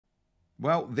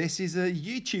Well, this is a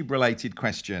YouTube related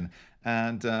question.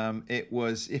 And it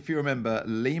was, if you remember,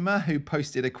 Lima who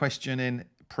posted a question in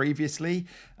previously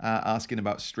asking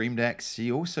about Stream Decks.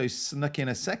 He also snuck in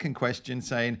a second question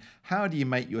saying, how do you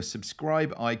make your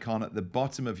subscribe icon at the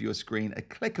bottom of your screen a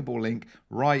clickable link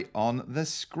right on the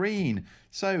screen?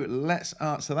 So let's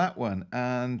answer that one.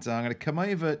 And I'm going to come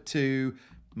over to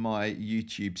my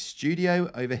YouTube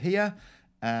studio over here.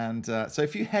 And so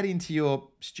if you head into your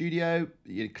studio,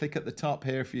 you click at the top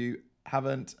here if you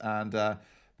haven't, and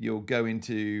you'll go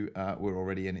into, we're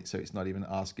already in it, so it's not even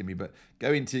asking me, but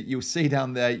go into, you'll see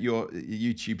down there your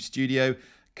YouTube studio,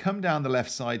 come down the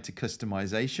left side to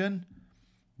customization.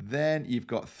 Then you've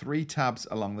got 3 tabs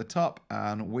along the top,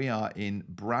 and we are in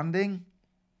branding.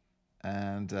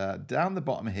 And down the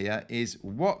bottom here is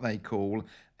what they call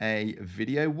a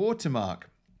video watermark.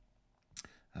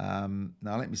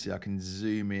 Now let me see, I can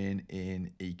zoom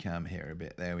in Ecamm here a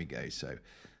bit. There we go. So,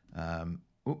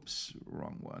 oops,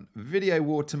 wrong one. Video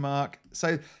watermark.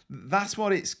 So that's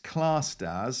what it's classed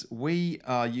as. We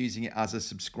are using it as a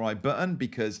subscribe button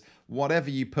because whatever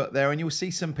you put there, and you'll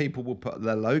see some people will put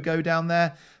their logo down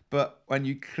there, but when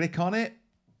you click on it,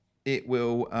 it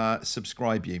will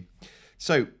subscribe you.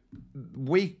 So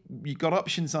you got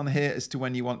options on here as to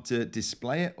when you want to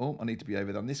display it. Oh, I need to be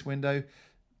over on this window.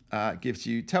 Tells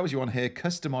you on here,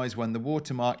 customize when the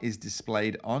watermark is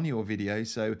displayed on your video.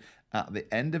 So at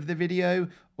the end of the video,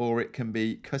 or it can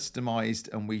be customized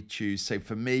and we choose. So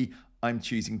for me, I'm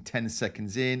choosing 10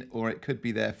 seconds in, or it could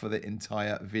be there for the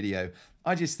entire video.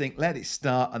 I just think let it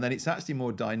start, and then it's actually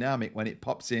more dynamic when it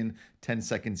pops in 10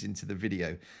 seconds into the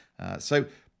video. So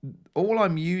all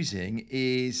I'm using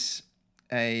is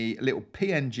a little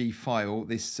PNG file,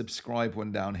 this subscribe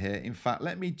one down here. In fact,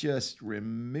 let me just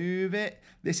remove it.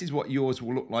 This is what yours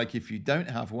will look like if you don't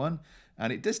have one.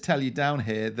 And it does tell you down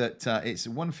here that it's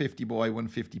 150 by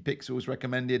 150 pixels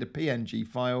recommended, a PNG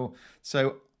file.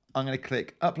 So I'm going to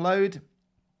click upload,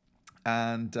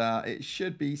 and it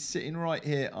should be sitting right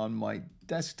here on my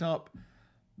desktop.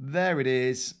 There it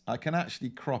is. I can actually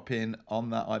crop in on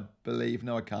that, I believe.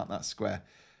 No, I can't. That's square.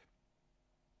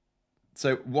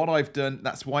 So what I've done,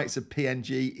 that's why it's a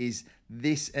PNG, is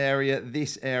this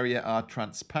area are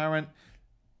transparent.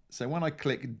 So when I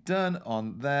click done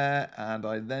on there, and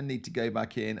I then need to go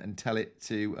back in and tell it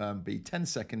to be 10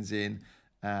 seconds in,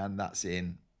 and that's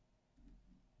in.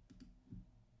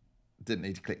 Didn't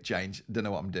need to click change. Don't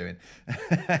know what I'm doing.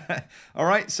 All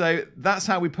right, so that's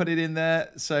how we put it in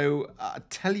there. So I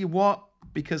tell you what,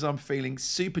 because I'm feeling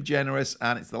super generous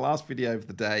and it's the last video of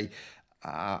the day,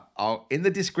 in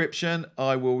the description,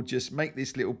 I will just make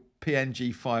this little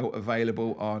PNG file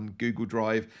available on Google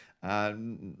Drive.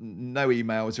 No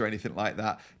emails or anything like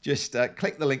that. Just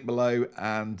click the link below,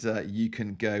 and you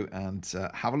can go and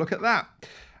have a look at that.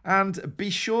 And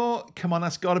be sure, come on,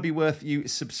 that's got to be worth you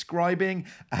subscribing,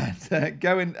 and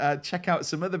go and check out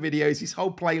some other videos. This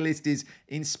whole playlist is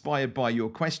inspired by your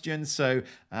questions. So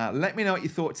let me know what you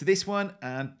thought to this one,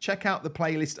 and check out the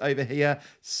playlist over here.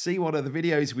 See what other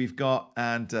videos we've got,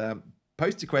 and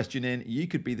post a question in. You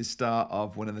could be the star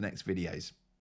of one of the next videos.